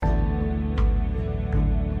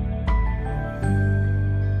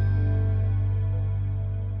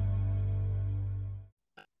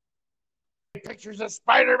Adventures of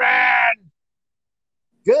Spider-Man.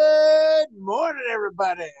 Good morning,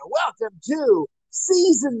 everybody. Welcome to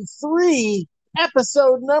Season 3,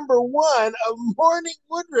 Episode number 1 of Morning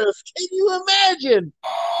Woodruff. Can you imagine?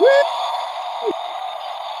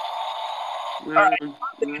 I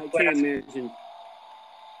can't imagine.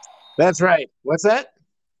 That's right. What's that?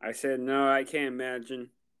 I said, no, I can't imagine.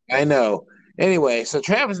 I know. Anyway, so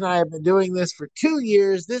Travis and I have been doing this for 2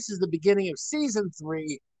 years. This is the beginning of Season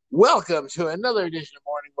 3. Welcome to another edition of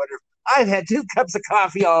Morning Woodruff. I've had 2 cups of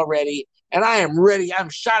coffee already, and I am ready. I'm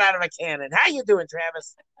shot out of a cannon. How you doing,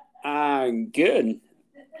 Travis? Good.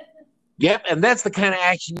 Yep, and that's the kind of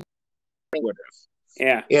action Woodruff.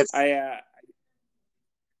 Yeah. It's I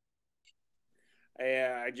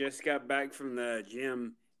just got back from the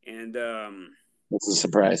gym, and it's a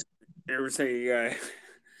surprise. there was a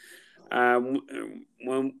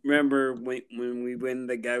remember when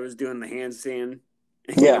the guy was doing the handstand?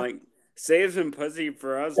 Yeah. Like, save some pussy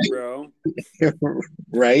for us, bro.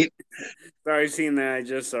 Right? Sorry, seeing that, I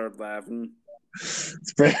just started laughing.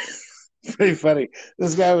 It's pretty funny.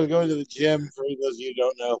 This guy was going to the gym, for those of you who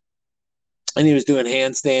don't know, and he was doing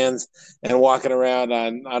handstands and walking around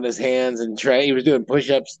on his hands, and he was doing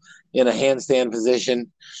push-ups in a handstand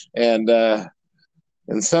position, and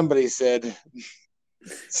somebody said,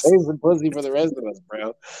 "Save some pussy for the rest of us,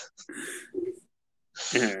 bro."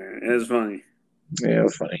 Yeah, it was funny. Yeah, it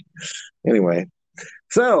was funny. Anyway,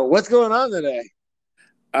 so what's going on today?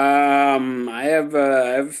 I have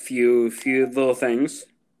a few little things.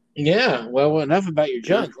 Yeah, well, enough about your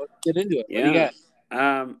junk. Let's get into it. What do you got?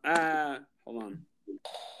 Hold on.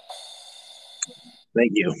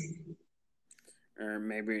 Thank you. Or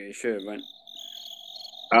maybe I should, but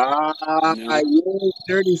you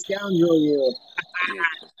dirty scoundrel, you.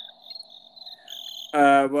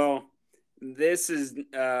 Well, this is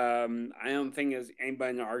I don't think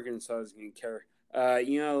anybody in Arkansas is gonna care.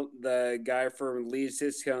 You know the guy from Lee's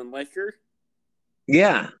Discount Liquor?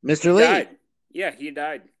 Yeah, Mr. Lee. Died. Yeah, he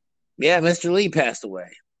died. Yeah, Mr. Lee passed away.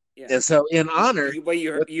 Yeah. And so, in honor,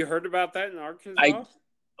 you heard about that in Arkansas?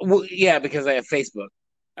 Yeah, because I have Facebook.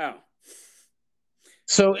 Oh.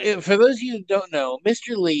 So, for those of you who don't know,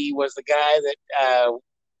 Mr. Lee was the guy that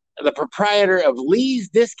the proprietor of Lee's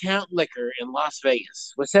Discount Liquor in Las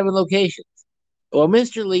Vegas with 7 locations. Well,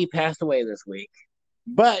 Mr. Lee passed away this week,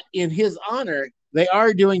 but in his honor, they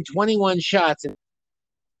are doing 21 shots.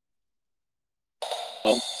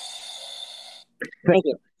 Thank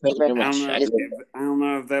you. Thank you very much. I don't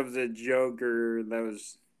know if that was a joke or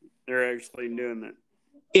they're actually doing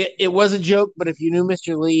it. It was a joke, but if you knew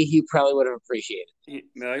Mr. Lee, he probably would have appreciated it.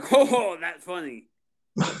 They're like, oh, that's funny.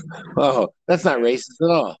 Oh, that's not racist at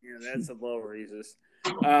all. Yeah, that's a little racist.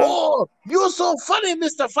 Oh, you're so funny,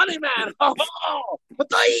 Mr. Funny Man. Oh,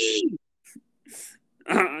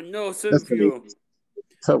 no, so few.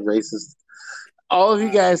 So racist. All of you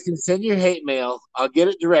guys can send your hate mail. I'll get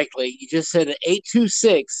it directly. You just send it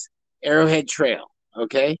 826 Arrowhead Trail,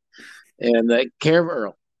 okay? And care of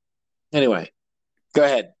Earl. Anyway, go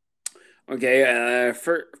ahead. Okay,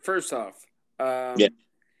 first off, yeah.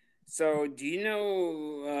 So do you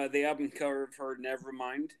know the album cover for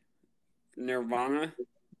Nevermind? Nirvana?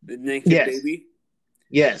 The Naked Baby?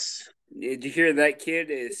 Yes. Did you hear that kid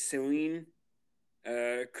is suing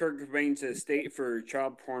Kurt Cobain's estate for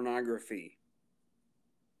child pornography?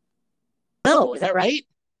 Oh, is that right?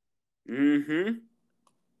 Mm-hmm.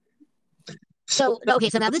 So now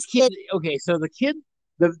this kid, so the kid,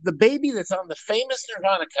 the baby that's on the famous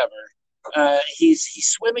Nirvana cover, he's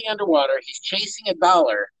swimming underwater, he's chasing a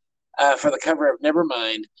dollar for the cover of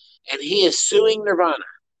Nevermind, and he is suing Nirvana.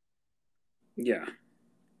 Yeah.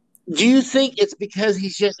 Do you think it's because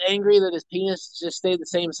he's just angry that his penis just stayed the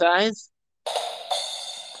same size?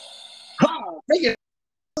 Oh, thank you.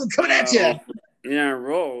 Coming at you. Yeah,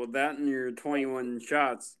 roll with that in your 21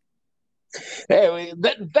 shots. Hey,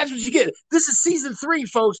 that's what you get. This is Season 3,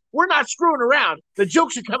 folks. We're not screwing around. The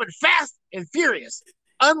jokes are coming fast and furious,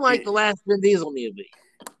 unlike the last Vin Diesel movie.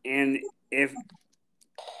 And if...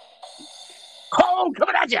 Oh,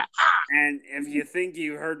 coming at you! And if you think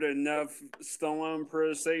you heard enough Stallone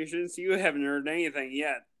impersonations, you haven't heard anything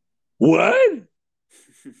yet. What?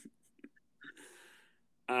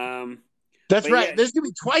 That's right. Yeah. There's going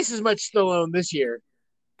to be twice as much Stallone this year.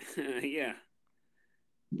 Yeah.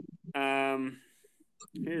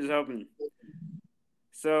 Here's hoping.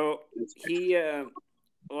 So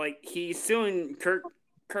he's suing Kurt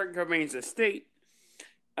Cobain's estate.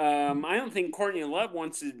 I don't think Courtney Love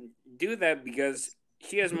wants to do that because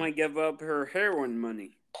she doesn't want to give up her heroin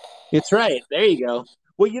money. It's right. There you go.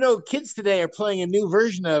 Well, kids today are playing a new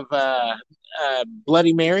version of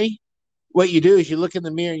Bloody Mary. What you do is you look in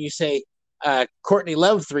the mirror and you say, Courtney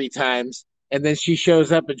Love 3 times, and then she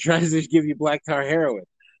shows up and tries to give you black tar heroin.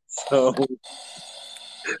 So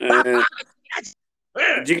Uh,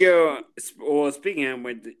 did you go? Well, speaking of,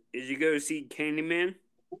 did you go see Candyman?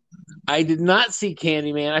 I did not see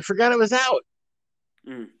Candyman. I forgot it was out.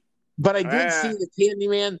 Mm. But I did see the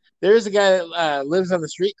Candyman. There's a guy that lives on the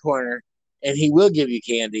street corner, and he will give you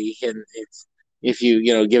candy, and it's if you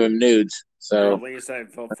give him nudes. So at least I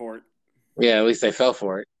fell for it. Yeah, at least I fell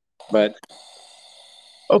for it. But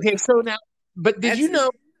okay, so now, but did you know?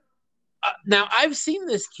 Now I've seen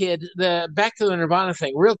this kid. The back to the Nirvana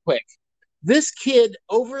thing, real quick. This kid,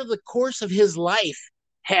 over the course of his life,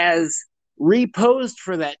 has reposed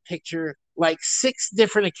for that picture like 6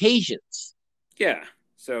 different occasions. Yeah.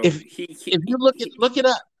 So If you look it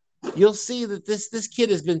up, you'll see that this kid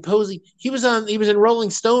has been posing. He was in Rolling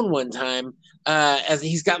Stone one time, as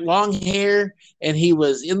he's got long hair and he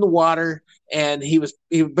was in the water and he was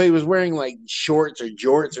wearing like shorts or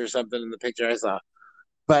jorts or something in the picture I saw.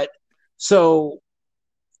 But so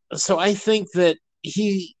I think that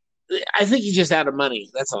he's just out of money.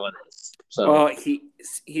 That's all it is. So well,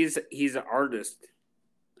 he's an artist.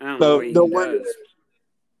 I don't know what he does.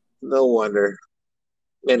 No wonder.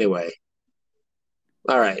 Anyway.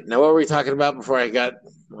 All right. Now, what were we talking about before I got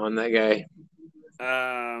on that guy?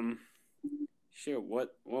 Shit.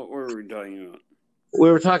 What were we talking about? We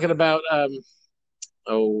were talking about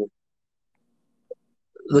the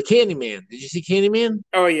Candyman. Did you see Candyman?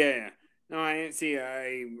 Oh yeah. No, I didn't see.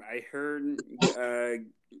 I heard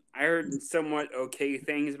somewhat okay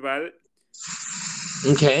things about it.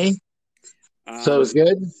 Okay. So it was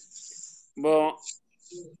good. Well,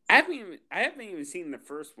 I haven't even seen the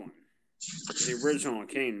first one, the original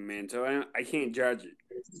Candyman, so I can't judge it.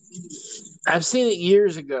 I've seen it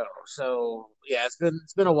years ago, so yeah, it's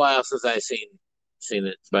been a while since I've seen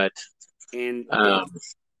it, but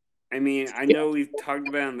I mean, I know we've talked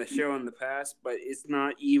about it on the show in the past, but it's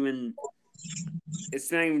not even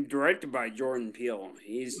directed by Jordan Peele.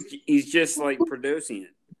 He's just like producing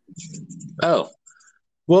it. Oh,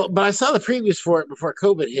 well, but I saw the previews for it before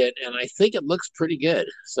COVID hit, and I think it looks pretty good.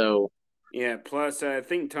 So yeah. Plus, I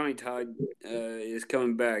think Tony Todd is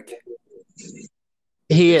coming back.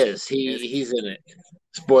 He is. He's in it.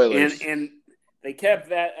 Spoilers. And they kept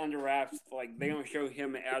that under wraps. Like, they don't show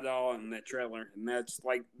him at all in the trailer, and that's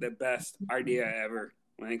like the best idea ever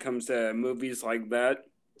when it comes to movies like that.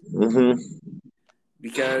 Mm-hmm.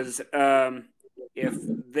 Because if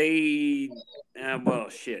they, well,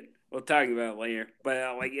 shit, we'll talk about it later.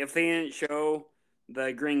 But like, if they didn't show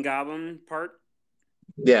the Green Goblin part,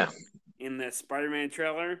 yeah, in the Spider-Man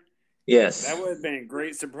trailer, yes, that would have been a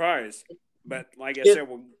great surprise. But like I said,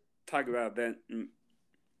 we'll talk about that. You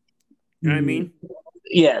know what I mean?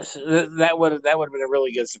 Yes, that would have been a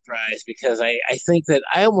really good surprise because I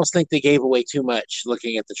almost think they gave away too much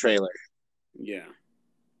looking at the trailer. Yeah.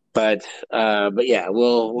 But yeah,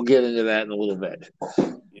 we'll get into that in a little bit.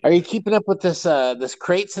 Yeah. Are you keeping up with this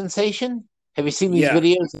crate sensation? Have you seen these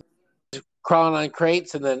videos crawling on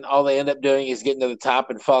crates and then all they end up doing is getting to the top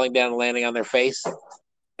and falling down and landing on their face?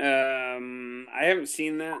 I haven't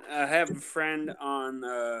seen that. I have a friend on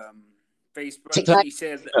Facebook. TikTok? She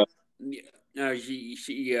said,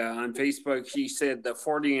 she on Facebook she said the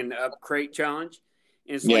 40 and up crate challenge.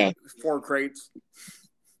 And it's like 4 crates.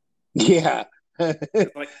 Yeah.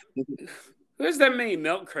 Like, who's that many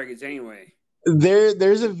milk crates anyway?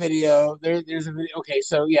 There's a video. There's a video. Okay,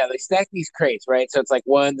 so yeah, they stack these crates, right? So it's like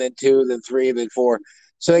 1, then 2, then 3, then 4.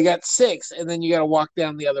 So they got 6, and then you got to walk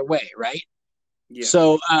down the other way, right? Yeah.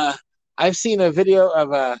 So I've seen a video of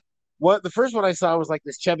the first one I saw was like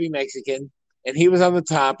this chubby Mexican, and he was on the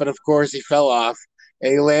top, and of course he fell off,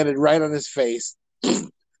 and he landed right on his face.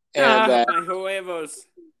 And my huevos.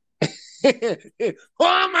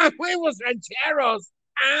 Oh, my huevos rancheros!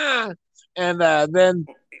 Ah, and then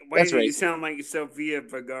wait, you sound like Sofia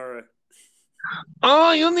Vergara.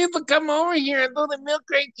 Oh, you need to come over here and do the milk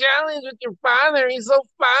crate challenge with your father. He's so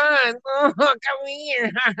fun. Oh, come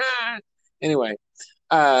here. Anyway,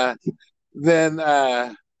 then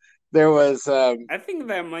there was. I think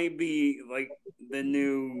that might be like the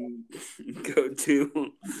new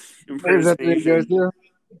go-to impersonation.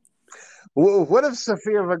 What if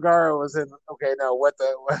Sofia Vergara was in? Okay, no. What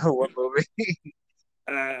movie?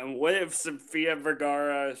 What if Sofia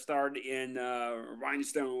Vergara starred in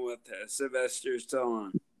Rhinestone with Sylvester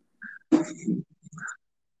Stallone?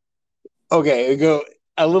 Okay, go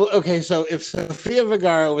a little. Okay, so if Sofia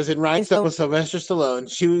Vergara was in Rhinestone with Sylvester Stallone,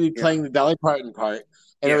 she would be playing the Dolly Parton part,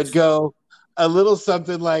 and it would go a little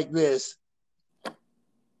something like this.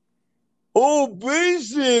 Oh,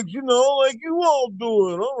 basic, like you all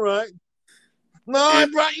doing, all right. No, I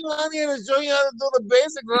brought you on here to show you how to do the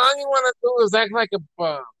basics. All you want to do is act like a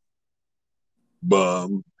bum.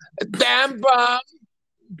 Bum. A damn bum.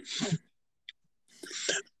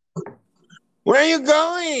 Where are you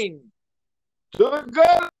going? To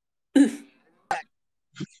the good.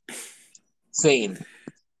 Scene.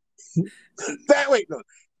 Wait, no.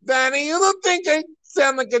 Danny, you don't think I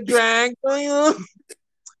sound like a drag, do you?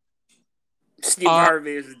 Steve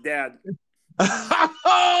Harvey is his dad.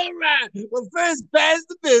 All right. Well, first, pass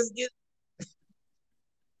the biscuit.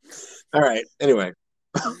 All right. Anyway.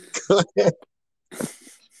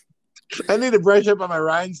 I need to brush up on my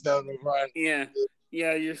rhinestone before I... Yeah.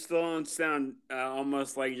 Yeah, you're still on sound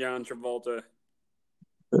almost like John Travolta.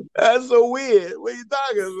 That's so weird. What are you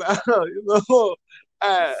talking about? You know,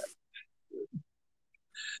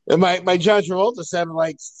 and my John Travolta sounded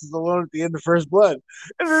like Stallone at the end of First Blood.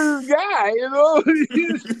 And then this guy, you know,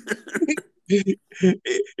 he's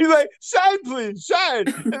like, shine, please, shine.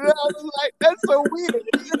 And then I was like, that's so weird.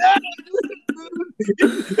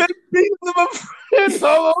 My friends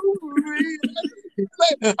all over me.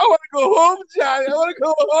 Like, I want to go home, Johnny. I want to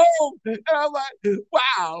go home. And I'm like,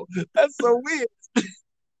 wow, that's so weird.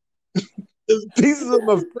 There's pieces of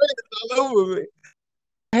my friends all over me.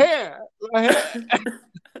 My hair.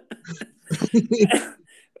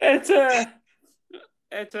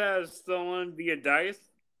 It's Stallone via Dice.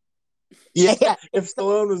 Yeah, if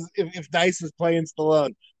Dice was playing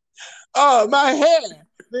Stallone. Oh, my hair.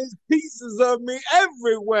 There's pieces of me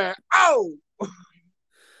everywhere. Oh.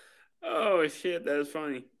 Oh shit, that's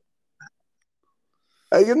funny.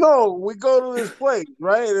 You know, we go to this place,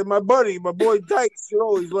 right? And my boy Dice, you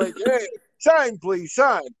know, he's like, hey, shine, please,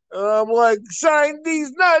 shine. And I'm like, shine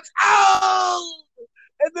these nuts. Oh!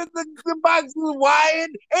 And then the box is wired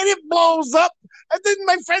and it blows up. And then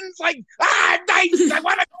my friend's like, Dice, I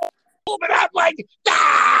want to go home. And I'm like,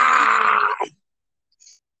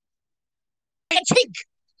 that's Dice.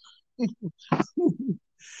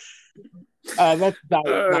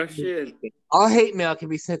 Oh shit. All hate mail can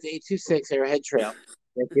be sent to 826 Arrowhead Trail.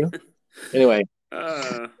 Thank you. Anyway.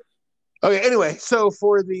 Okay, anyway, so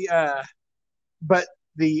for the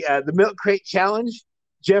milk crate challenge,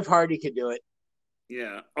 Jeff Hardy could do it.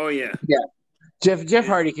 Yeah. Oh yeah. Yeah. Jeff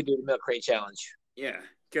Hardy could do the milk crate challenge. Yeah,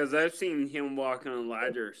 because I've seen him walk on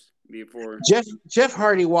ladders before. Jeff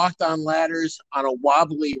Hardy walked on ladders on a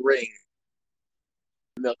wobbly ring.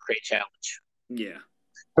 Milk crate challenge. Yeah.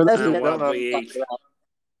 For those who don't know, he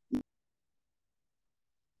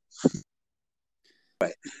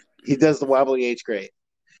does the wobbly H great.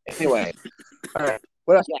 Anyway, all right.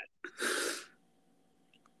 What else?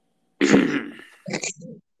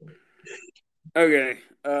 Okay.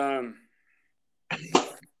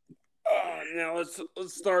 Now let's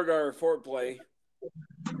start our foreplay.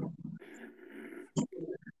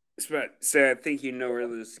 So I think you know where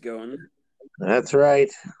this is going. That's right.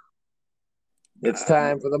 It's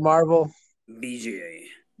time for the Marvel BJ.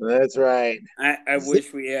 That's right. I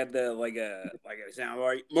wish we had the like a sound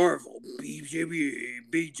like Marvel BJ.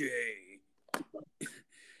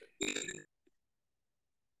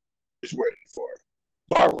 Just waiting for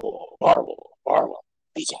Marvel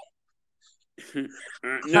BJ.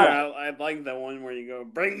 No, I like the one where you go,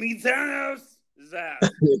 bring me Thanos. Zap.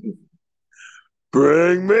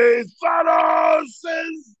 Bring me Thanos.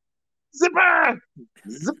 Zipper.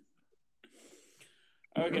 Zip.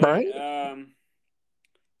 Okay. Right?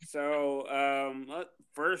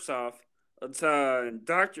 First off, let's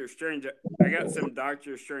Doctor Strange. I got some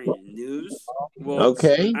Doctor Strange news. Well,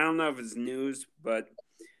 okay. I don't know if it's news, but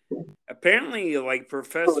apparently, like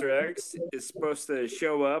Professor X is supposed to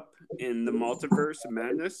show up in the Multiverse of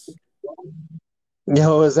Madness.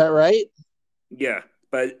 No, is that right? Yeah,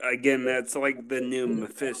 but again, that's like the new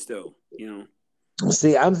Mephisto. You know.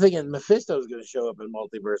 See, I'm thinking Mephisto's going to show up in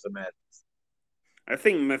Multiverse of Madness. I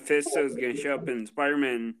think Mephisto is going to show up in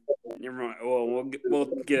Spider-Man. Never mind. Well, we'll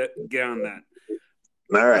get on that.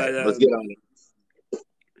 All right, let's get on it.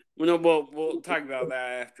 Well, we'll talk about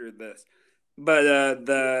that after this. But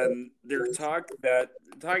they're talking about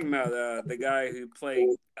the guy who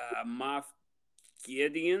played Moff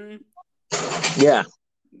Gideon. Yeah.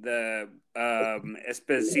 The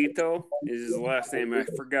Esposito is his last name. I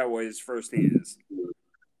forgot what his first name is.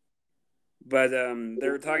 But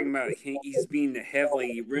they're talking about he's being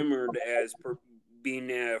heavily rumored as being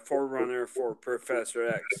a forerunner for Professor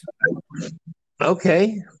X.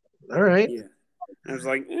 Okay. All right. Yeah. I was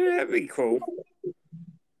like, that'd be cool.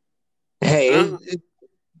 Hey,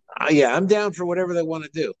 yeah, I'm down for whatever they want to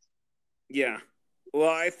do. Yeah. Well,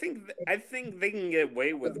 I think they can get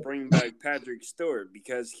away with bringing back Patrick Stewart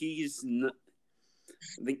because he's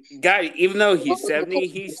The guy, even though he's 70,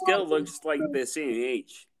 he still looks like the same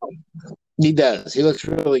age. He does. He looks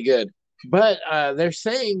really good. But they're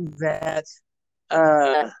saying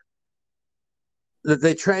uh, that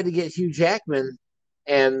they tried to get Hugh Jackman,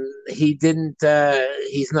 and he didn't.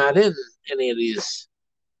 He's not in any of these.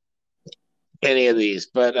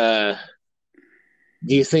 But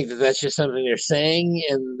do you think that that's just something they're saying,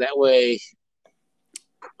 and that way?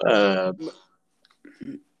 Uh,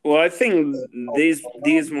 Well, I think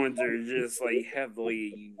these ones are just like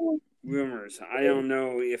heavily rumors. I don't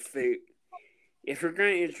know if you're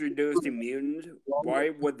going to introduce a mutant, why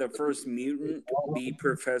would the first mutant be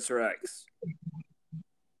Professor X? I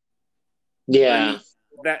yeah, mean,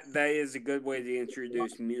 that is a good way to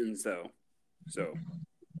introduce mutants, though. So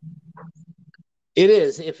it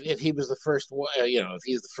is. If he was the first one, if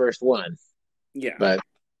he's the first one. yeah, But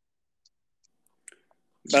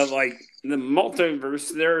like the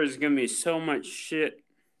multiverse, there is going to be so much shit.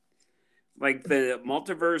 Like the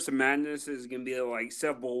multiverse of madness is going to be like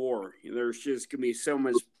Civil War. There's just going to be so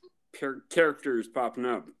much characters popping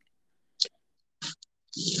up.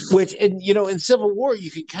 which, and in Civil War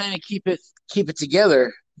you could kind of keep it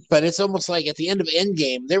together, but it's almost like at the end of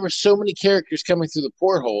Endgame there were so many characters coming through the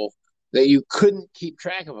porthole that you couldn't keep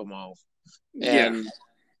track of them all. Yeah. And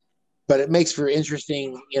but it makes for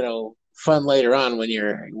interesting, fun later on when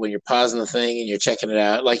you're pausing the thing and you're checking it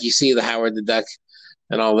out, like you see the Howard the Duck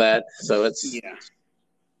and all that. So it's Yeah.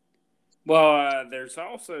 Well, there's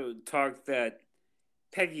also talk that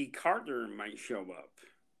Peggy Carter might show up.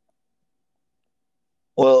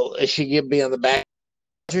 well, is she gonna be on the back?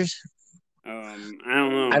 I don't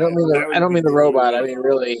know. I That don't would mean be the cool to robot. I me. mean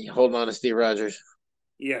really holding on to Steve Rogers.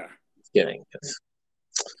 Yeah. Just kidding.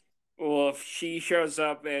 Well, if she shows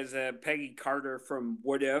up as a Peggy Carter from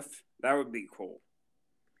What If, that would be cool.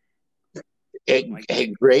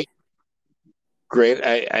 Hey, great.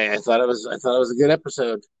 I thought it was a good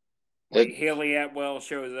episode. Haley Atwell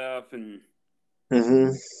shows up, and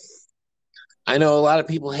Mm-hmm. I know a lot of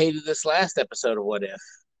people hated this last episode of What If.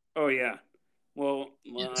 oh yeah. Well,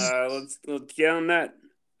 let's get on that.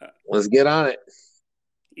 Let's get on it.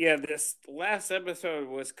 Yeah, this last episode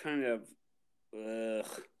was kind of,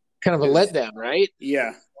 Kind of a letdown, right?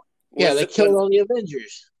 yeah. Yeah, they killed all the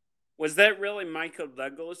Avengers. Was that really Michael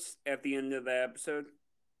Douglas at the end of the episode?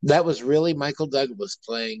 That was really Michael Douglas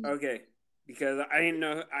playing. Okay, because I didn't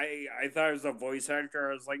know. I thought it was a voice actor.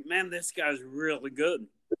 I was like, man, this guy's really good.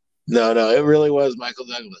 No, it really was Michael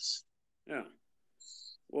Douglas. Yeah.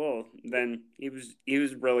 Well, then he was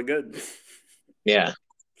really good. Yeah.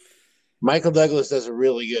 Michael Douglas does a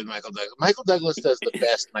really good Michael Douglas. Michael Douglas does the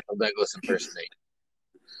best Michael Douglas impersonation.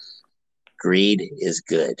 Greed is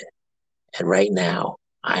good. And right now,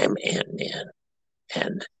 I am Ant-Man.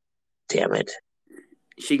 And damn it.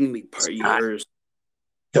 She can be part of yours.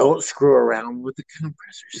 Don't screw around with the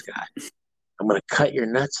compressor, Scott. I'm going to cut your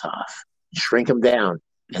nuts off, shrink them down,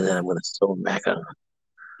 and then I'm going to sew them back on.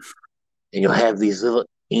 And you'll have these little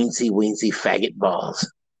eensy-weensy faggot balls.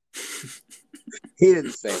 He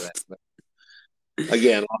didn't say that. But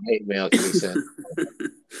again, all hate mail can be sent.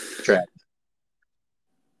 Track.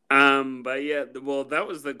 But yeah, well, that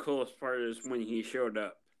was the coolest part is when he showed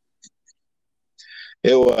up.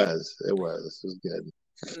 It was. It was good.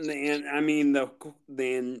 And I mean,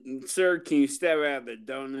 then, sir, can you step out of the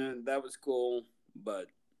donut? That was cool, but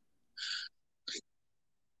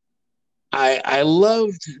I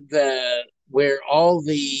loved where all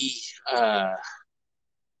the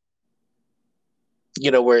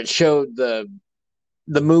where it showed the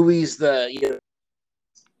movies, Thor,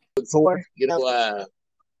 get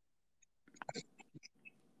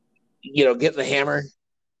the hammer.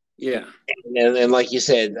 Yeah. And like you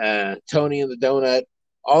said, Tony and the donut,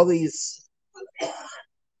 all these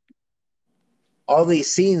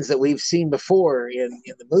scenes that we've seen before in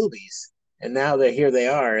the movies, and now here they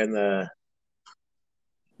are in the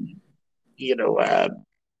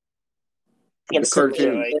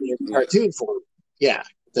cartoon form. Yeah.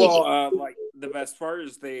 Well, like the best part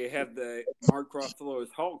is they have the Mark Ruffalo's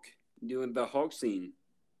Hulk doing the Hulk scene.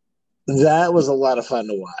 That was a lot of fun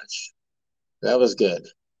to watch. That was good.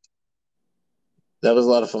 That was a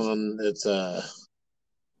lot of fun. It's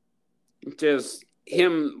just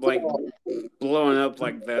him like blowing up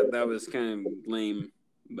like that. That was kind of lame,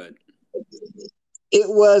 but it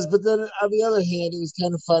was. But then on the other hand, it was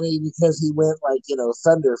kind of funny because he went like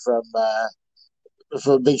Thunder from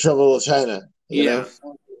Big Trouble in China. You know?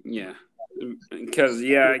 Yeah. Because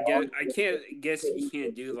I guess he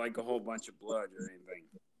can't do like a whole bunch of blood or anything.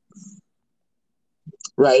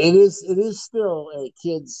 Right. It is still a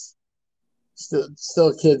kids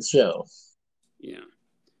show. Yeah.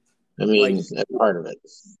 I mean, that's part of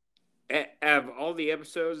it. Out of all the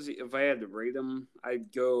episodes, if I had to rate them,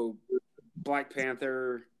 I'd go Black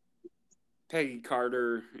Panther, Peggy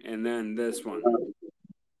Carter, and then this one.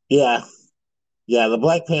 Yeah. Yeah, the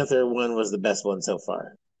Black Panther one was the best one so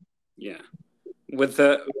far. Yeah.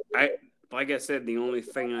 Like I said, the only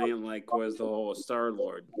thing I didn't like was the whole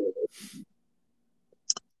Star-Lord.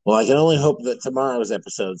 Well, I can only hope that tomorrow's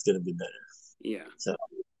episode is going to be better. Yeah. So.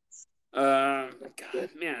 God,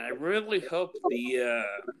 man, I really hope the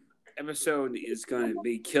episode is going to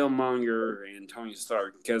be Killmonger and Tony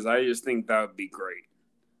Stark, because I just think that would be great.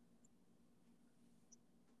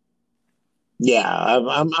 Yeah,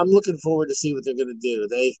 I'm looking forward to see what they're going to do.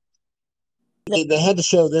 They had to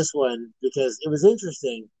show this one because it was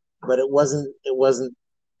interesting, but it wasn't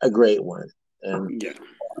a great one. And yeah,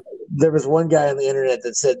 there was one guy on the internet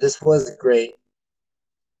that said this wasn't great.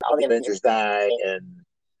 All the Avengers die,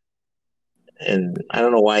 and I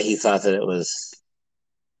don't know why he thought that it was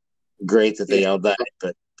great that they all died,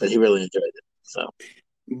 but he really enjoyed it. So.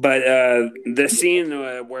 But the scene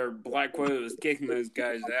where Black Widow was kicking those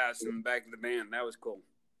guys' ass in the back of the van, that was cool.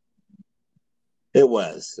 It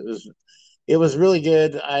was really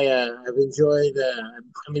good. I've enjoyed.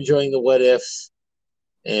 I'm enjoying the what ifs,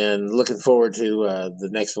 and looking forward to the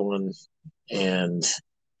next one, and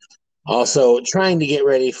also trying to get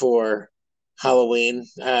ready for Halloween.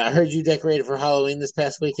 I heard you decorated for Halloween this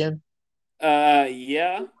past weekend.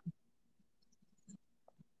 Yeah.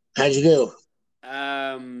 How'd you do?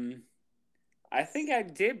 I think I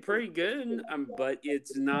did pretty good, but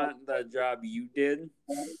it's not the job you did.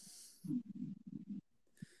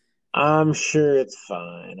 I'm sure it's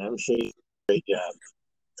fine. I'm sure you did a great job.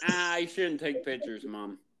 I shouldn't take pictures,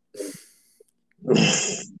 Mom.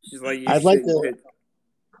 She's like, I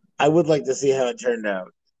would like to see how it turned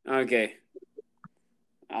out. Okay.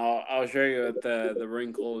 I'll show you with the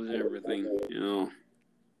wrinkles and everything, you know.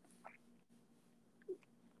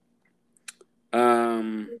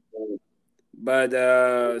 But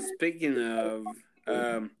speaking of,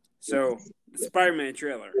 so the Spider-Man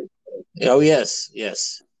trailer. Oh yes.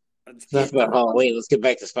 Enough about To, Halloween. Let's get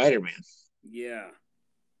back to Spider-Man. yeah.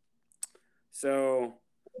 So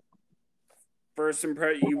first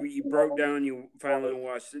impression, you broke down. You finally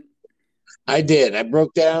watched it. I did. I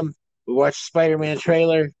broke down. We watched Spider-Man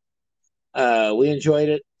trailer. We enjoyed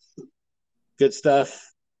it. Good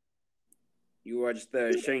stuff. You watched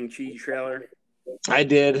the Shang-Chi trailer. I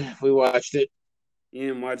did. We watched it. You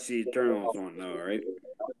didn't watch the Eternals one though, right?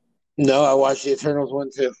 No, I watched the Eternals one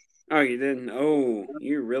too. Oh, you didn't? Oh,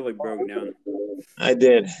 you really broke down. I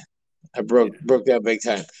did. I broke down big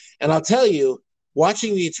time. And I'll tell you,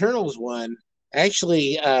 watching the Eternals one,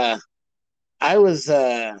 actually, I got a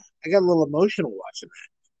little emotional watching that.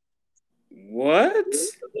 What?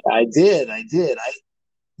 I did. I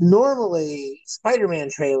normally Spider-Man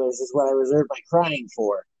trailers is what I reserve my crying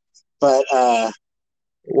for, but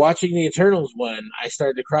watching the Eternals one, I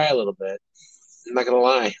started to cry a little bit. I'm not gonna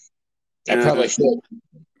lie. I probably should.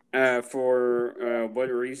 For what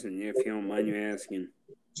reason, if you don't mind me asking?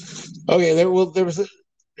 Okay,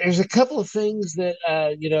 there's a couple of things that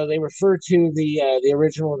they refer to the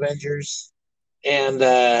original Avengers, and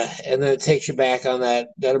then it takes you back on that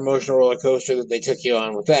emotional roller coaster that they took you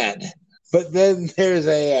on with that. But then there's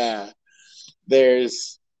a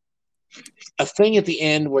thing at the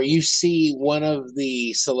end where you see one of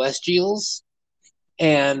the Celestials,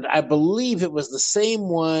 and I believe it was the same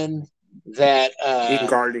one that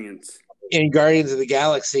in Guardians of the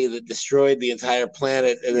Galaxy that destroyed the entire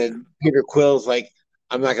planet, and then Peter Quill's like,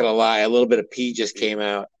 I'm not gonna lie, a little bit of pee just came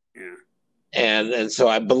out. Yeah. And so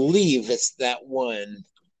I believe it's that one.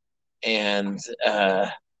 And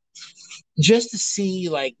just to see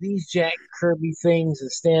like these Jack Kirby things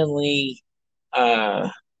and Stan Lee,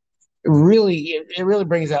 it really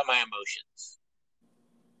brings out my emotions.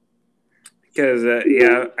 Because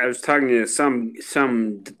I was talking to some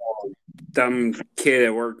dumb kid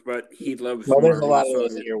at work, but he loves. Well, there's a lot of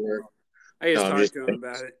those at your work. I just talked to him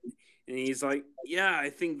about it, and he's like, "Yeah, I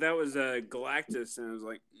think that was Galactus," and I was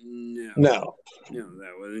like, "No,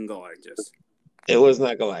 that wasn't Galactus. It was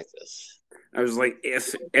not Galactus." I was like,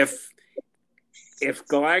 "If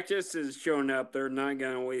Galactus is showing up, they're not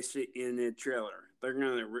gonna waste it in the trailer. They're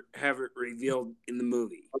gonna have it revealed in the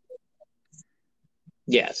movie."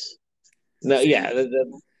 Yes. No.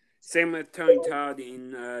 Same with Tony Todd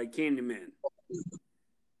in Candyman.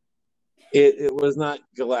 It was not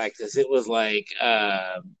Galactus. It was like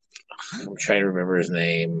I'm trying to remember his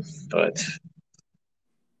name, but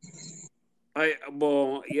I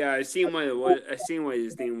seen what it was. I seen what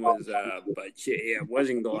his name was, but it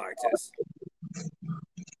wasn't Galactus.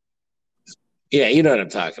 Yeah, you know what I'm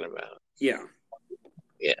talking about. Yeah.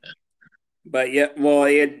 Yeah. But yeah, well,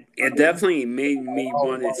 it definitely made me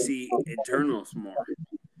want to see Eternals more.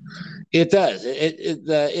 It does.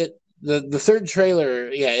 The third trailer,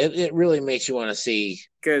 yeah, it really makes you want to see.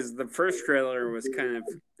 Because the first trailer was kind of,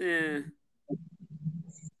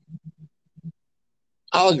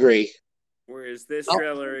 I'll agree. whereas this I'll,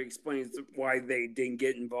 trailer explains why they didn't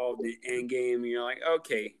get involved in Endgame. And you're like,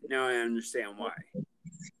 okay, now I understand why.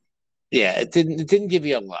 yeah, it didn't give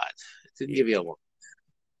you a lot. It didn't Yeah. give you a lot.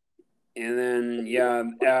 And then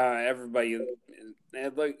everybody,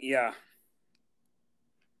 yeah.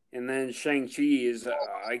 And then Shang-Chi is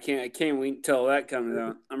I can't wait until that comes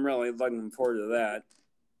out. I'm really looking forward to that.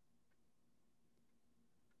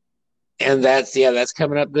 And that's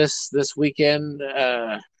coming up this weekend.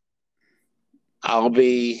 I'll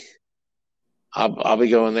be I'll be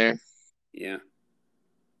going there. Yeah.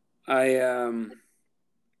 I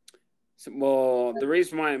well, the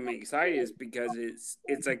reason why I'm excited is because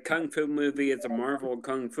it's a kung fu movie. It's a Marvel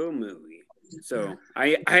kung fu movie. So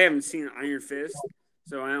I haven't seen Iron Fist,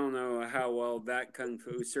 so I don't know how well that kung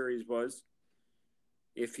fu series was,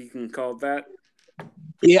 if you can call it that.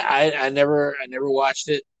 Yeah, I never watched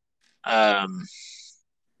it. Um,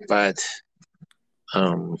 but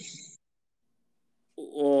um,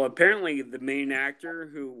 Well, apparently the main actor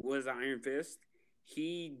who was Iron Fist,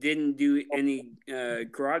 he didn't do any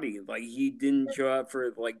karate. Like he didn't show up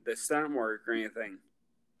for like the stunt work or anything.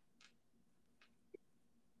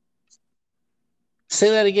 say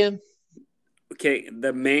that again. Okay,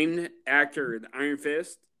 the main actor, the Iron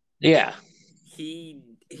Fist, Yeah, he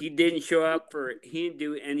didn't show up for he didn't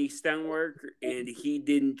do any stunt work and he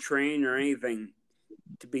didn't train or anything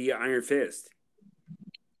to be Iron Fist.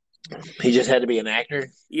 he just had to be an actor.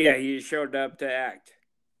 Yeah, he showed up to act.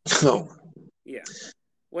 Oh, Yeah.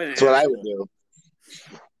 What an that's what I would asshole. do.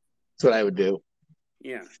 That's what I would do.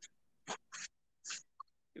 Yeah.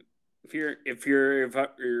 If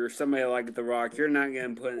you're somebody like The Rock, you're not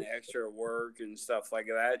gonna put in extra work and stuff like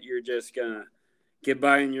that. You're just gonna get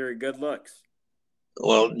by on your good looks.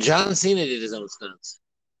 Well, John Cena did his own stunts.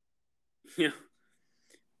 Yeah.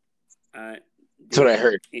 That's what I Did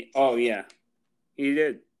heard oh yeah, he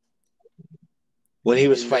did. when he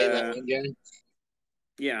was And fighting that one guy.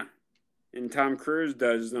 yeah, and Tom Cruise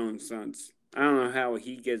does his own stunts. I don't know how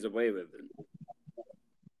he gets away with it.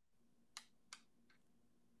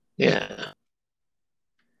 Yeah,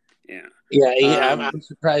 Yeah. yeah. I'm, Um. I'm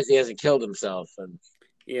surprised he hasn't killed himself. And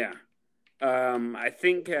Yeah. I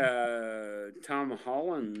think Tom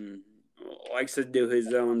Holland likes to do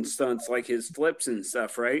his own stunts, like his flips and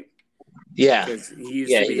stuff, right? yeah, Because he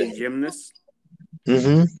used yeah, to he be a did. gymnast.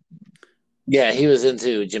 Mm-hmm. Yeah, he was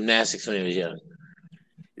into gymnastics when he was young.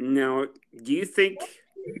 Now, do you think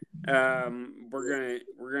we're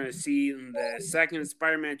gonna see in the second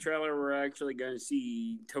Spider-Man trailer we're actually gonna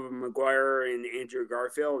see Tobey Maguire and Andrew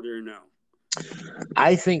Garfield, or no?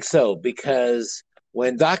 I think so because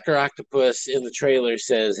when Doctor Octopus in the trailer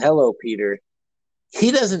says "Hello, Peter,"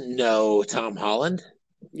 he doesn't know Tom Holland.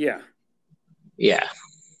 Yeah. Yeah,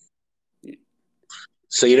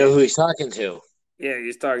 so you Yeah. know who he's talking to. Yeah,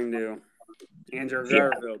 he's talking to Andrew Yeah,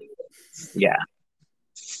 Garfield. yeah.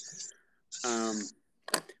 Um,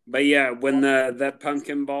 but yeah, when that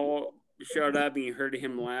pumpkin ball showed up and you heard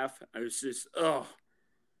him laugh, I was just, oh,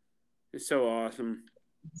 it's so awesome.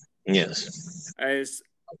 Yes. I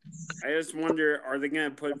just wonder, are they gonna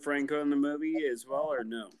put Franco in the movie as well or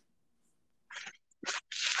no?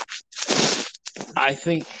 I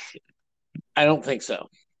think I don't think so.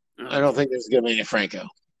 I don't Okay, think there's gonna be any Franco.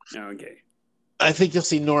 okay, I think you'll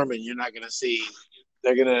see Norman. You're not gonna see.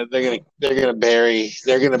 They're gonna bury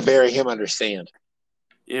him under sand.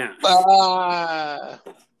 yeah. Ah,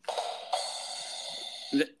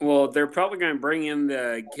 Well, they're probably gonna bring in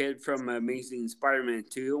the kid from Amazing Spider-Man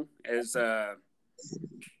 2 as what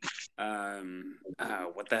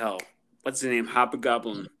the hell? What's his name?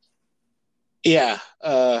 Hobgoblin. yeah.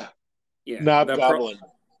 Yeah, Knob Goblin.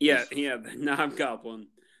 yeah, the Knob Goblin.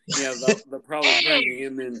 Yeah, they'll probably bring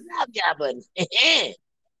him in. Knob Goblin.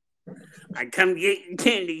 I come get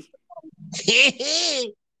candy.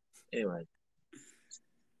 Anyway.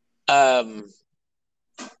 Um.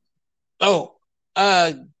 Oh.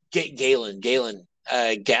 Galen.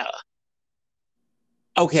 Gal.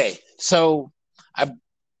 Okay. So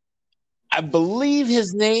I believe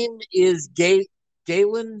his name is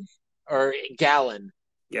Galen or Gallon.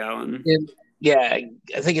 Gallon. And yeah,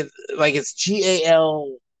 I think it's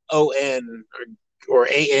GALON or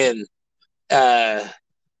AN. Uh,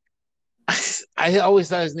 I always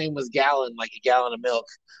thought his name was Gallon, like a gallon of milk,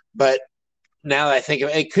 but now that I think of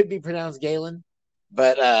it, it could be pronounced Galen.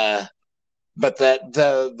 But but that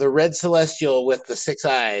the red celestial with the six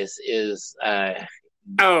eyes is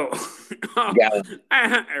Oh, oh Gallon.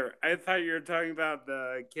 I thought you were talking about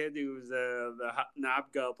the kid who was the knob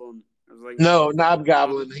goblin. I was like, No,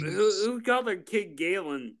 Knobgoblin. who called their kid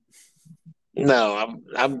Galen? No,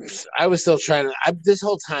 I was still trying to. This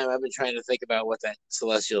whole time I've been trying to think about what that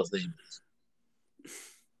celestial's name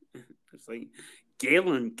is. It's like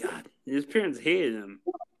Galen. God, his parents hated him.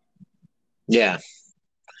 Yeah,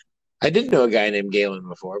 I did know a guy named Galen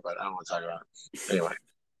before, but I don't want to talk about it. Anyway,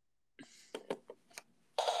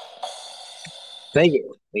 thank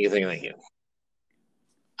you, thank you, thank you, thank you.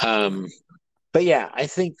 Um, but yeah, I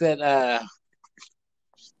think they'll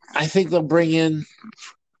bring in.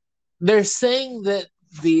 They're saying that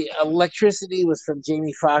the electricity was from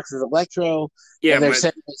Jamie Foxx's Electro, Yeah, and they're but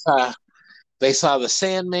saying they saw the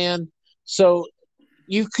Sandman. So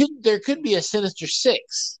there could be a Sinister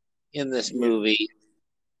Six in this yeah. movie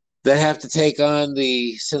that have to take on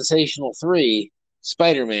the Sensational Three,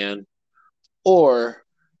 Spider-Man, or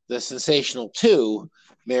the Sensational Two,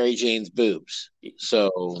 Mary Jane's boobs. So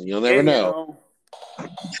you'll never Hey, know.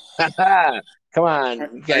 Come on, you are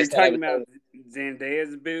guys you gotta have talking about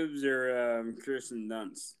Zendaya's boobs or Kirsten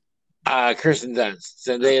Dunst? Kirsten Dunst.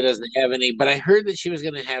 Zendaya Oh, doesn't have any, but I heard that she was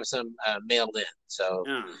going to have some mailed in. So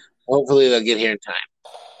oh. hopefully they'll get here in time.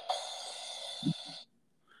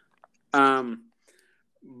 Um,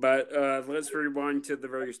 but let's rewind to the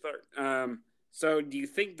very start. So do you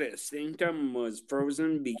think that Sanctum was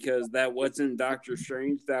frozen because that wasn't Doctor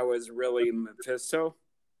Strange? That was really Mephisto?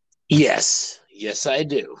 Yes, I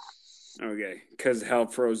do. Okay, because hell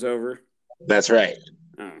froze over. That's right.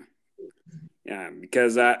 Oh, yeah,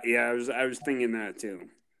 because I was thinking that too.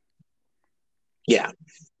 Yeah,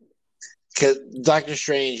 because Doctor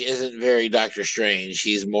Strange isn't very Doctor Strange.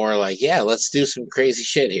 He's more like, yeah, let's do some crazy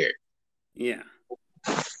shit here. Yeah,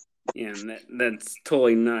 yeah, and that's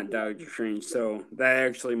totally not Doctor Strange. So that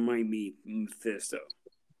actually might be Mephisto,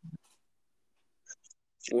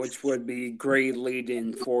 which would be great lead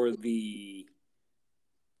in for the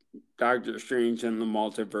Doctor Strange and the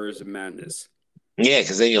Multiverse of Madness. Yeah,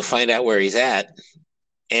 because then you'll find out where he's at,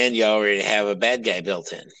 and you already have a bad guy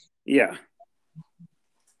built in. Yeah,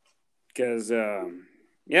 because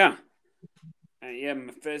yeah, yeah,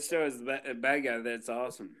 Mephisto is a bad guy. That's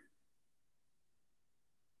awesome.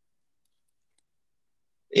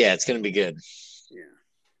 Yeah, it's going to be good. Yeah.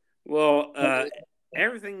 Well,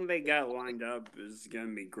 everything they got lined up is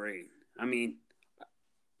gonna be great. I mean,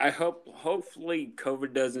 hopefully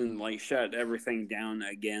COVID doesn't like shut everything down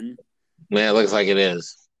again. Yeah, it looks like it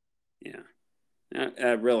is. Yeah,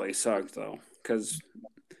 that really sucks though, because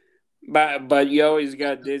but you always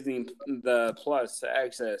got Disney the Plus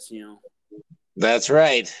access, you know. That's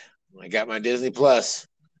right. I got my Disney Plus.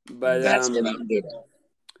 But That's what I'm doing.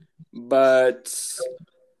 but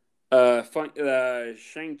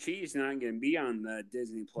Shang Chi's not gonna be on the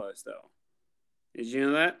Disney Plus though. Did you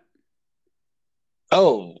know that?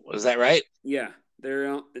 Oh, is that right? Yeah,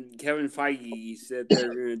 Kevin Feige said they're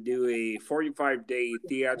gonna do a 45-day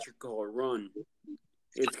theatrical run.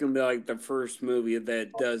 It's gonna be like the first movie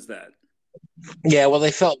that does that. Yeah, well,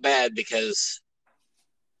 they felt bad because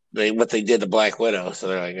what they did to Black Widow, so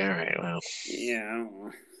they're like, all right, well, Yeah, I don't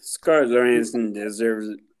know. Scarlett Johansson deserves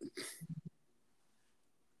it.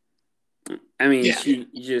 I mean, yeah, she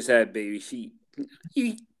just had a baby.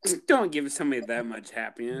 You don't give somebody that much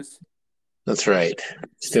happiness. that's right.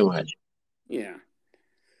 It's too much. Yeah.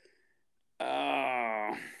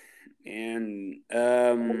 And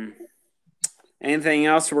anything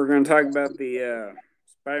else? We're going to talk about the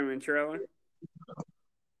Spider-Man trailer.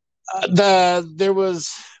 There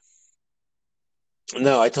was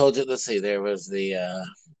no. I told you. Let's see. There was the.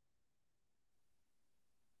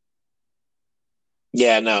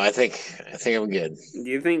 Yeah, no. I think I'm good. Do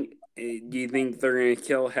you think they're going to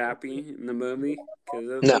kill Happy in the movie? Because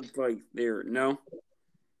it No, looked like they're no.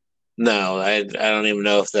 no. I don't even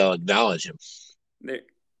know if they'll acknowledge him. There,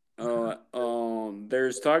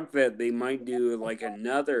 there's talk that they might do like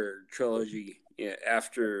another trilogy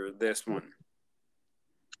after this one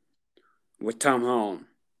with Tom Holland.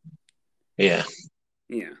 Yeah,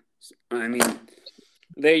 Yeah, I mean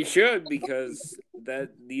they should because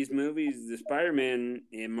these movies, the Spider-Man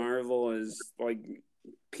in Marvel is like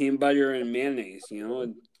peanut butter and mayonnaise. You know,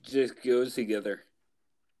 it just goes together.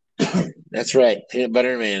 that's right. Peanut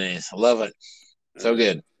butter and mayonnaise. I love it. So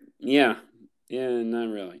good. Yeah, yeah, not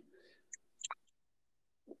really.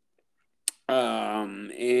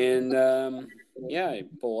 Yeah, I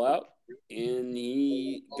pull out and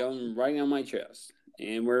he goes right on my chest.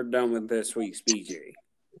 And we're done with this week's BJ.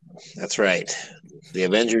 That's right. The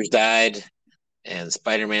Avengers died. and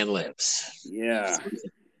Spider-Man lives. Yeah.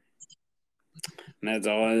 That's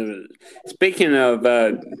all. Speaking of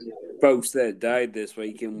folks that died this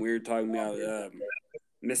week, and we were talking about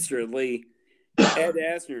Mr. Lee, Ed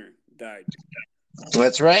Asner died.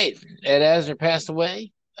 That's right. Ed Asner passed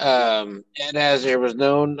away. Ed Asner was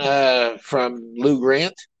known from Lou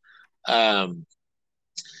Grant.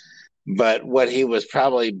 But what he was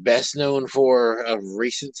probably best known for of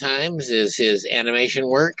recent times is his animation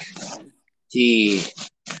work. He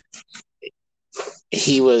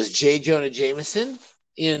was J. Jonah Jameson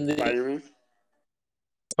in the Spider-Man.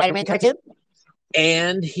 Spider-Man cartoon,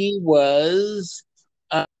 and he was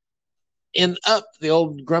in Up, the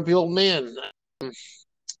old grumpy old man,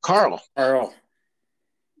 Carl. Carl.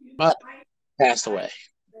 Passed away.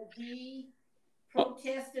 He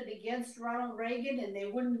protested against Ronald Reagan, and they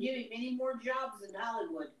wouldn't give him any more jobs in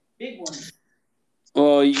Hollywood, big ones.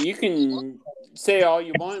 Well, you can say all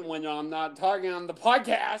you want when I'm not talking on the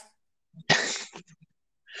podcast.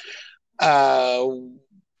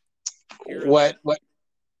 What?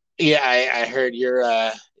 Yeah, I heard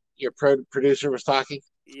your producer was talking.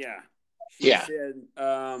 Yeah. She said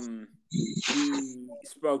he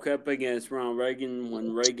spoke up against Ronald Reagan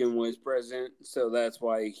when Reagan was president, so that's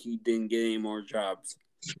why he didn't get any more jobs.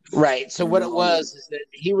 Right. So what it was is that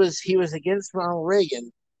he was against Ronald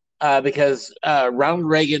Reagan because Ronald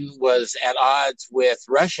Reagan was at odds with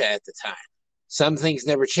Russia at the time. Some things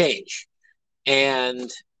never change,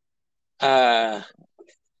 and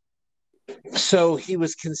so he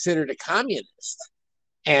was considered a communist,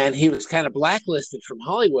 and he was kind of blacklisted from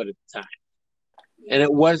Hollywood at the time. And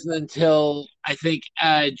it wasn't until I think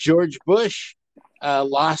George Bush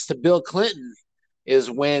lost to Bill Clinton is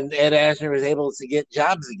when Ed Asner was able to get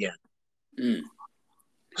jobs again. Mm.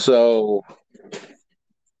 So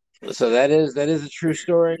that is a true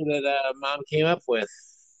story that Mom came up with.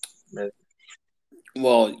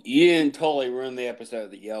 Well, you didn't totally ruin the episode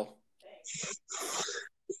of the Yell.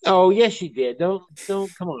 Oh yes, you did. Don't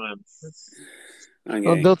come on.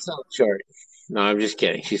 Okay. Don't sell it short. No, I'm just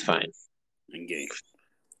kidding. She's fine. Okay.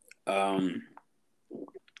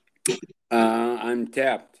 I'm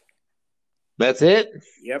tapped. That's it?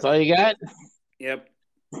 Yep. That's all you got? Yep.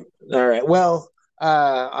 All right. Well,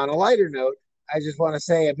 on a lighter note, I just want to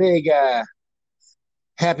say a big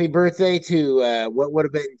happy birthday to what would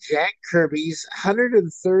have been Jack Kirby's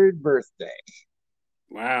 103rd birthday.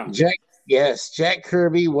 Wow. Jack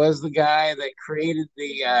Kirby was the guy that created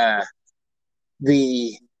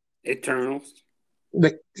the Eternals.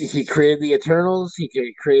 He created the Eternals. He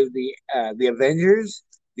created the Avengers,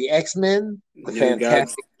 the X-Men, the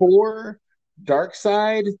Fantastic Four,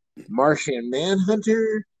 Darkseid, Martian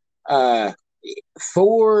Manhunter,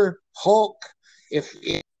 Thor, Hulk. If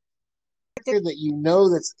that you know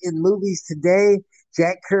that's in movies today,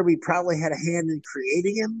 Jack Kirby probably had a hand in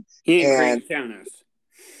creating him. He didn't create Thanos.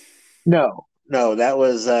 No, that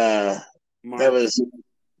was Mark. That was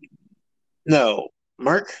no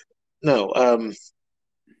Mark. No,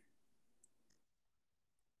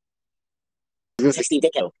 it was Steve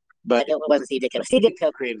Ditko, but it wasn't Steve Ditko. Steve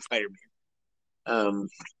Ditko created Spider-Man.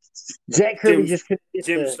 Jack Kirby just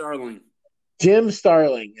Jim Starlin. Jim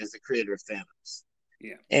Starlin is the creator of Thanos.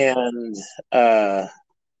 Yeah, and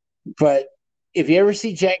but if you ever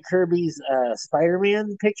see Jack Kirby's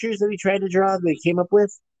Spider-Man pictures that he tried to draw, that he came up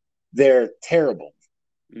with, they're terrible.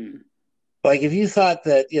 Mm. Like if you thought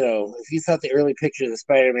the early pictures of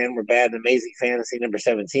Spider-Man were bad in Amazing Fantasy number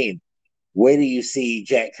 17, wait till you see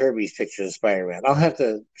Jack Kirby's pictures of Spider-Man. I'll have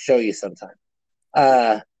to show you sometime.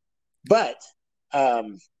 But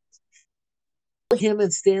him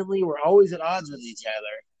and Stan Lee were always at odds with each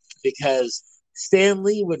other because Stan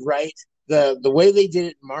Lee would write the way they did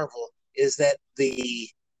it in Marvel is that the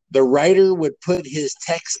writer would put his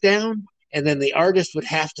text down and then the artist would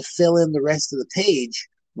have to fill in the rest of the page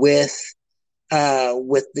with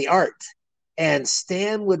the art. And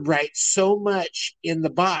Stan would write so much in the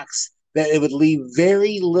box that it would leave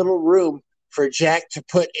very little room for Jack to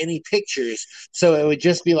put any pictures. So it would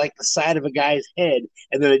just be like the side of a guy's head,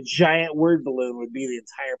 and then a giant word balloon would be the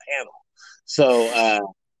entire panel. So,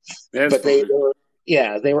 but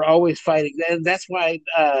they were always fighting. And that's why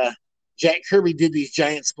Jack Kirby did these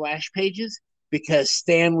giant splash pages, because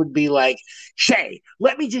Stan would be like, Shay,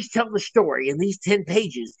 let me just tell the story in these 10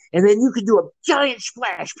 pages, and then you could do a giant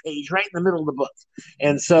splash page right in the middle of the book.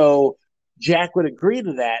 And so Jack would agree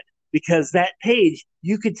to that, because that page,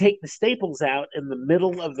 you could take the staples out in the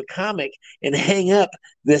middle of the comic and hang up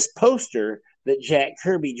this poster that Jack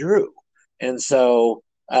Kirby drew. And so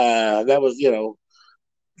that was,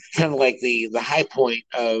 kind of like the high point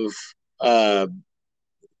of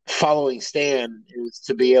following Stan is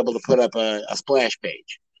to be able to put up a splash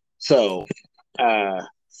page. So,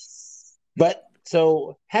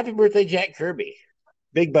 so happy birthday, Jack Kirby.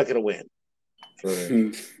 Big bucket of win.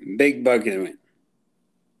 Big bucket of win.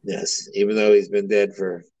 Yes, even though he's been dead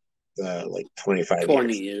for like 25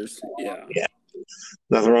 20 years. Yeah. Yeah.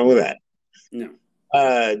 Nothing wrong with that. No.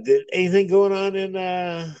 Did anything going on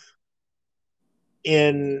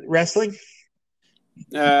in wrestling?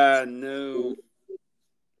 No.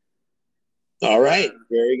 All right.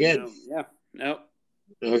 Very good. No. Yeah. No.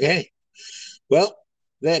 Okay. Well,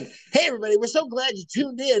 then, hey, everybody, we're so glad you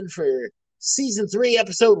tuned in for season 3,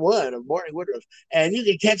 episode 1 of Morning Woodruff. And you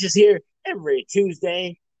can catch us here every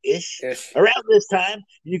Tuesday-ish around this time.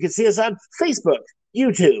 You can see us on Facebook,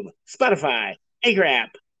 YouTube, Spotify, Anchor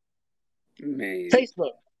app,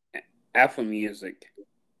 Facebook, Apple Music.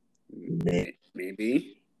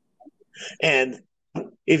 Maybe. And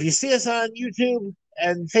if you see us on YouTube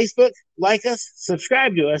and Facebook, like us,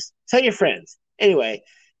 subscribe to us, tell your friends. Anyway,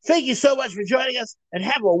 thank you so much for joining us, and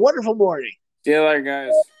have a wonderful morning. See you later,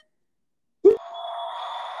 guys.